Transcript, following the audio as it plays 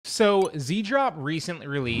So ZDrop recently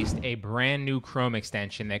released a brand new Chrome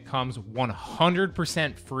extension that comes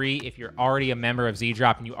 100% free if you're already a member of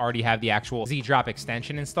ZDrop and you already have the actual ZDrop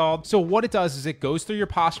extension installed. So what it does is it goes through your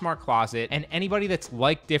Poshmark Closet, and anybody that's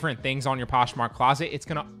liked different things on your Poshmark Closet, it's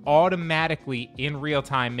gonna automatically in real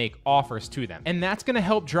time make offers to them. And that's gonna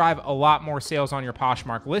help drive a lot more sales on your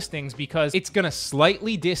Poshmark listings because it's gonna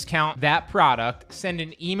slightly discount that product, send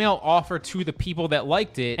an email offer to the people that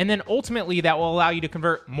liked it, and then ultimately that will allow you to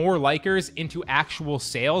convert more likers into actual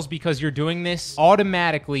sales because you're doing this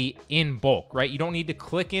automatically in bulk, right? You don't need to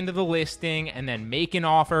click into the listing and then make an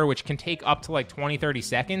offer, which can take up to like 20-30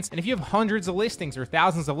 seconds. And if you have hundreds of listings or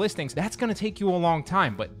thousands of listings, that's gonna take you a long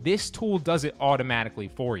time, but this tool does it automatically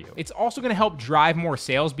for you. It's also gonna help drive more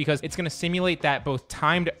sales because it's gonna simulate that both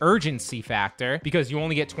timed urgency factor, because you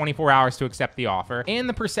only get 24 hours to accept the offer, and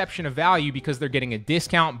the perception of value because they're getting a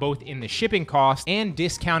discount both in the shipping cost and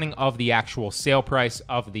discounting of the actual sale price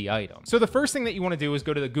of the item. So the first thing that you want to do is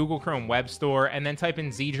go to the Google Chrome web store and then type in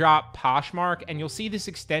ZDrop Poshmark, and you'll see this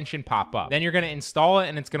extension pop up. Then you're going to install it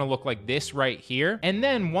and it's going to look like this right here. And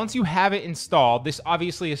then once you have it installed, this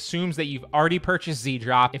obviously assumes that you've already purchased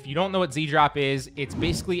ZDrop. If you don't know what ZDrop is, it's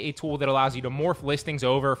basically a tool that allows you to morph listings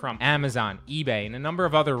over from Amazon, eBay, and a number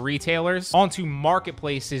of other retailers onto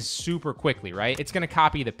marketplaces super quickly, right? It's going to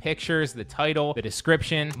copy the pictures, the title, the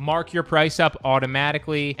description, mark your price up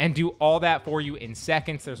automatically, and do all that for you in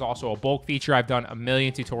seconds. There's also a bulk feature. I've done a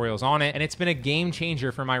million tutorials on it, and it's been a game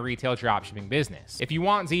changer for my retail dropshipping business. If you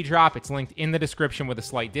want ZDrop, it's linked in the description with a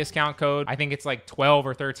slight discount code. I think it's like 12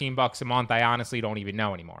 or 13 bucks a month. I honestly don't even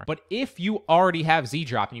know anymore. But if you already have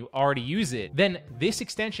ZDrop and you already use it, then this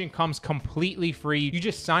extension comes completely free. You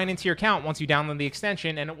just sign into your account once you download the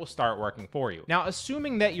extension and it will start working for you. Now,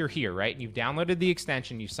 assuming that you're here, right? You've downloaded the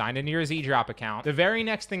extension, you signed into your ZDrop account. The very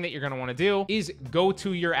next thing that you're going to want to do is go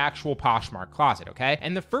to your actual Poshmark Closet, okay?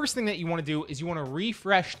 And the first thing that you want to do is you want to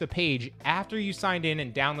refresh the page after you signed in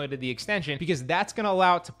and downloaded the extension, because that's going to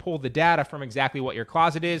allow it to pull the data from exactly what your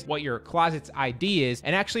closet is, what your closet's ID is,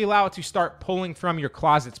 and actually allow it to start pulling from your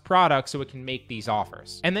closet's products so it can make these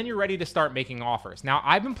offers. And then you're ready to start making offers. Now,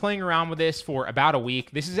 I've been playing around with this for about a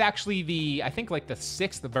week. This is actually I think like the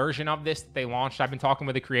 6th version of this that they launched. I've been talking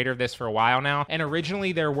with the creator of this for a while now. And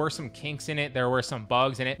originally there were some kinks in it. There were some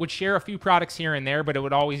bugs in it. Would share a few products here and there, but it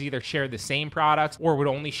would always either share the same products or would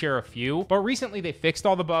only share a few. But recently they fixed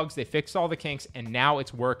all the bugs, they fixed all the kinks, and now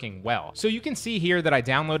it's working well. So you can see here that I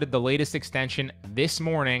downloaded the latest extension this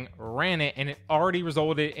morning, ran it, and it already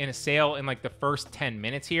resulted in a sale in like the first 10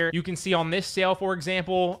 minutes here. You can see on this sale, for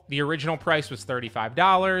example, the original price was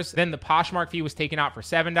 $35. Then the Poshmark fee was taken out for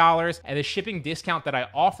 $7, and the shipping discount that I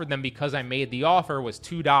offered them because I made the offer was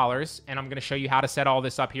 $2. And I'm going to show you how to set all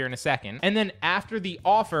this up here in a second. And then after the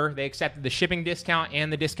offer, they accepted the shipping discount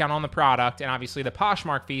and the discount on the product, and obviously the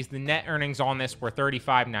Poshmark fees. The net earnings on this were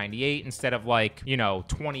 $35.98 instead of like, you know,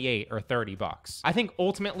 28 or 30 bucks. I think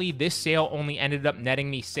ultimately this sale only ended up netting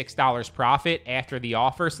me $6 profit after the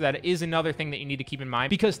offer. So that is another thing that you need to keep in mind,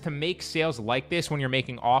 because to make sales like this, when you're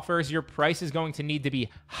making offers, your price is going to need to be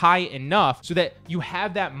high enough so that you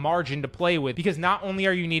have that margin to play with, because not only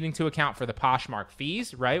are you needing to account for the Poshmark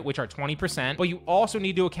fees, right, which are 20%, but you also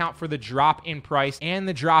need to account for the drop in price and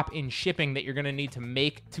the drop in shipping that you're going to need to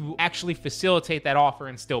make to actually facilitate that offer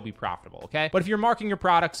and still be profitable, okay? But if you're marking your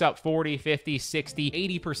products up 40, 50, 60,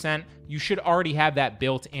 80%, you should already have that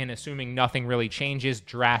built in, assuming nothing really changes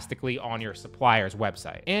drastically on your supplier's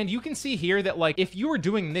website. And you can see here that like if you were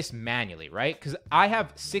doing this manually, right? Because I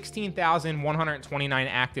have 16,129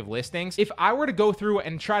 active listings. If I were to go through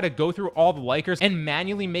and try to go through all the likers and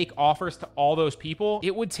manually make offers to all those people,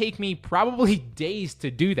 it would take me probably days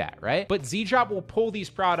to do that, right? But ZDrop will pull these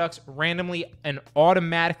products randomly and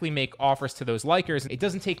automatically make offers to those likers. It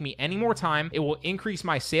doesn't take me any more time. It will increase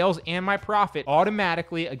my sales and my profit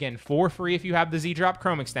automatically, again, for free if you have the ZDrop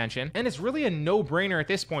Chrome extension. And it's really a no-brainer at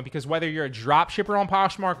this point, because whether you're a drop shipper on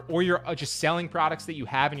Poshmark or you're just selling products that you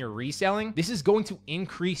have and you're reselling, this is going to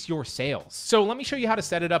increase your sales. So let me show you how to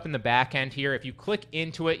set it up in the back end here. If you click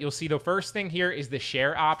into it, you'll see the first thing here is the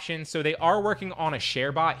share option. So they are working on a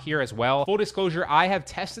share bot here as well. Full disclosure, I have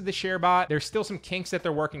tested the share bot. There's still some kinks that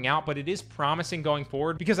they're working out, but it is promising going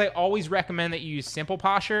forward, because I always recommend that you use Simple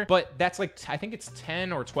Posher, but that's like, I think it's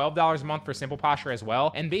 $10 or $12 a month for Simple Posher as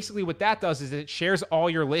well. And basically what that does is it shares all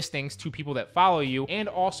your listings to people that follow you, and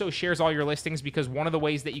also shares all your listings, because one of the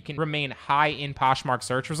ways that you can remain high in Poshmark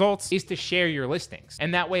search results is to share your listings.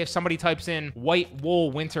 And that way, if somebody types in white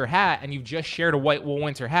wool winter hat and you've just shared a white wool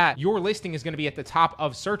winter hat, your listing is going to be at the top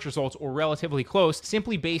of search results or relatively close,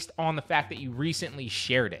 simply based on the fact that you recently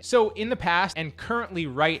shared it. So in the past and currently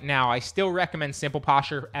right now, I still recommend Simple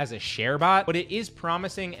Posher as a share bot, but it is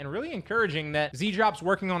promising and really encouraging that Z-Drop's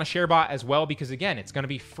working on a share bot as well, because again, it's going to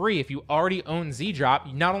be free. If you already own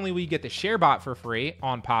Z-Drop, not only will you get the share bot for free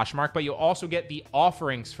on Poshmark, but you'll also get the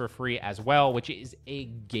offerings for free as well, which is a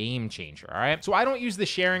game changer. All right. So I don't use the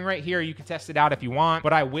sharing right here. You can test it out if you want,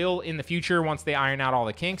 but I will in the future once they iron out all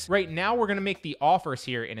the kinks. Right now, we're going to make the offers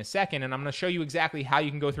here in a second, and I'm going to show you exactly how you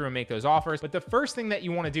can go through and make those offers. But the first thing that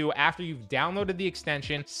you want to do after you've downloaded the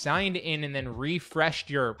extension, signed in, and then refreshed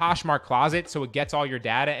your Poshmark Closet so it gets all your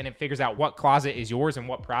data and it figures out what closet is yours and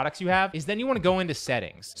what products you have, is then you want to go into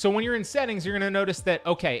settings. So when you're in settings, you're going to notice that,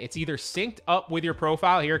 okay, it's either synced up with your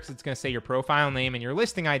profile here because it's going to say your profile name and your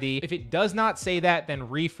listing ID. If it does not say that, then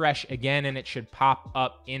refresh again and it should pop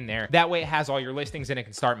up in there. That way it has all your listings and it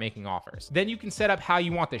can start making offers. Then you can set up how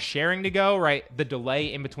you want the sharing to go, right? The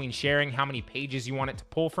delay in between sharing, how many pages you want it to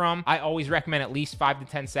pull from. I always recommend at least 5 to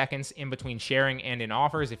 10 seconds in between sharing and in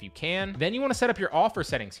offers if you can. Then you want to set up your offer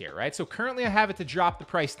settings here, right? So currently I have it to drop the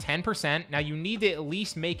price 10%. Now you need to at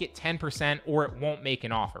least make it 10% or it won't make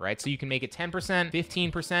an offer, right? So you can make it 10%,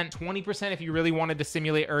 15%, 20% if you really wanted to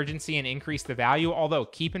simulate urgency and increase the value. Although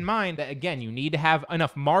keep in mind that again, you need to have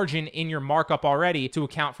enough margin in your markup already to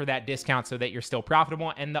account for that discount so that you're still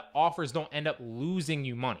profitable and the offers don't end up losing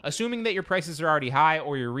you money. Assuming that your prices are already high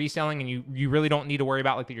or you're reselling and you really don't need to worry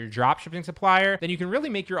about like your drop shipping supplier, then you can really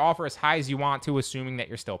make your offer as high as you want to, assuming that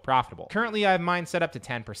you're still profitable. Currently, I have mine set up to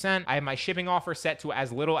 10%. I have my shipping offer set to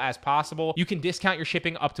as little as possible. You can discount your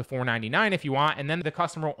shipping up to $4.99 if you want, and then the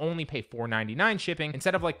customer will only pay $4.99 shipping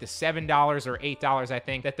instead of like the $7 or $8 I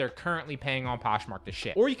think that they're currently paying on Poshmark to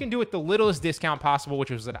ship. Or you can do it the littlest discount possible,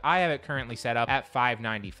 which is that I have it currently set up at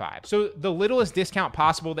 $5.95. So the littlest discount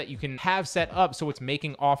possible that you can have set up so it's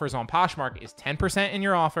making offers on Poshmark is 10% in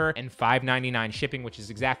your offer and $5.99 shipping, which is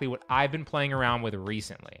exactly what I've been playing around with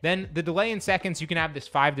recently. Then the delay in seconds, you can have this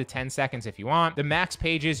 5 to 10 seconds if you want. The max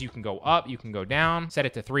pages, you can go up, you can go down, set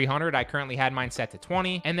it to 300. I currently had mine set to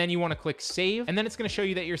 20. And then you want to click save, and then it's going to show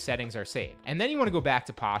you that your settings are saved. And then you want to go back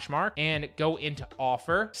to Poshmark and go into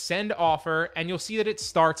offer, send offer, and you'll see that it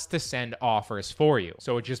starts to send offers for you.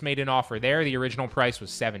 So it just made an offer there. The original price was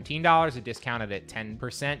 $17. It discounted it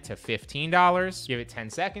 10% to $15. Give it 10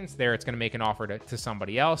 seconds. There, it's going to make an offer to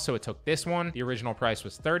somebody else. So it took this one. The original price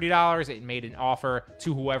was $30. It made an offer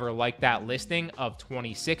to whoever liked that listing of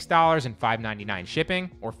 $26 and $5.99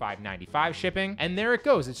 shipping or $5.95 shipping. And there it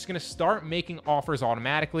goes. It's just going to start making offers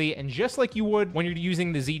automatically. And just like you would when you're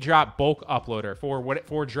using the Z-Drop bulk uploader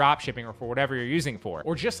for drop shipping or for whatever you're using for,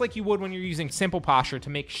 or just like you would when you're using Simple Posture to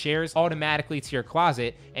make shares automatically to your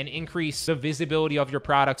closet and increase the visibility of your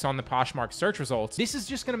products on the Poshmark search results, this is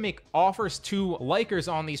just going to make offers to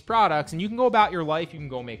likers on these products. And you can go about your life. You can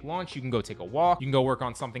go make lunch. You can go take a walk. You can go work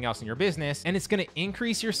on something else in your business. And it's going to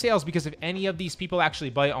increase your sales because if any of these people actually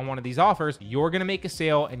bite on one of these offers, you're going to make a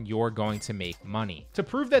sale and you're going to make money. To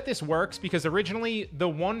prove that this works, because originally the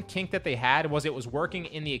one kink that they had was it was working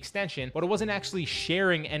in the extension, but it wasn't actually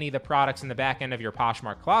sharing any of the products in the back end of your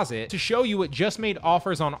Poshmark Closet. To show you, it just made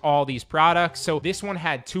offers on all these products. So this one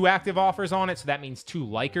had 2 active offers on it. So that means 2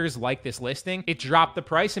 likers like this listing. It dropped the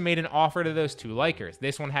price and made an offer to those 2 likers.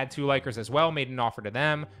 This one had 2 likers as well, made an offer to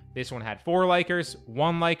them. This one had 4 likers,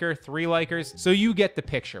 1 liker, 3 likers. So you get the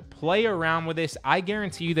picture. Play around with this. I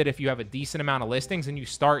guarantee you that if you have a decent amount of listings and you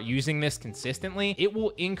start using this consistently, it will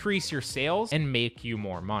increase your sales and make you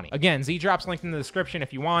more money. Again, Z-Drop's linked in the description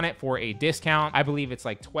if you want it for a discount. I believe it's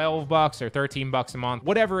like $12 or $13 a month.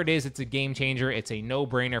 Whatever it is, it's a game changer. It's a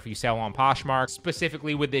no-brainer if you sell on Poshmark,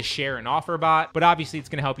 specifically with this share and offer bot, but obviously it's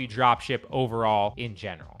going to help you drop ship overall in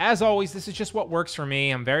general. As always, this is just what works for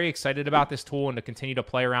me. I'm very excited about this tool and to continue to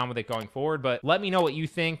play around with it going forward, but let me know what you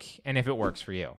think and if it works for you.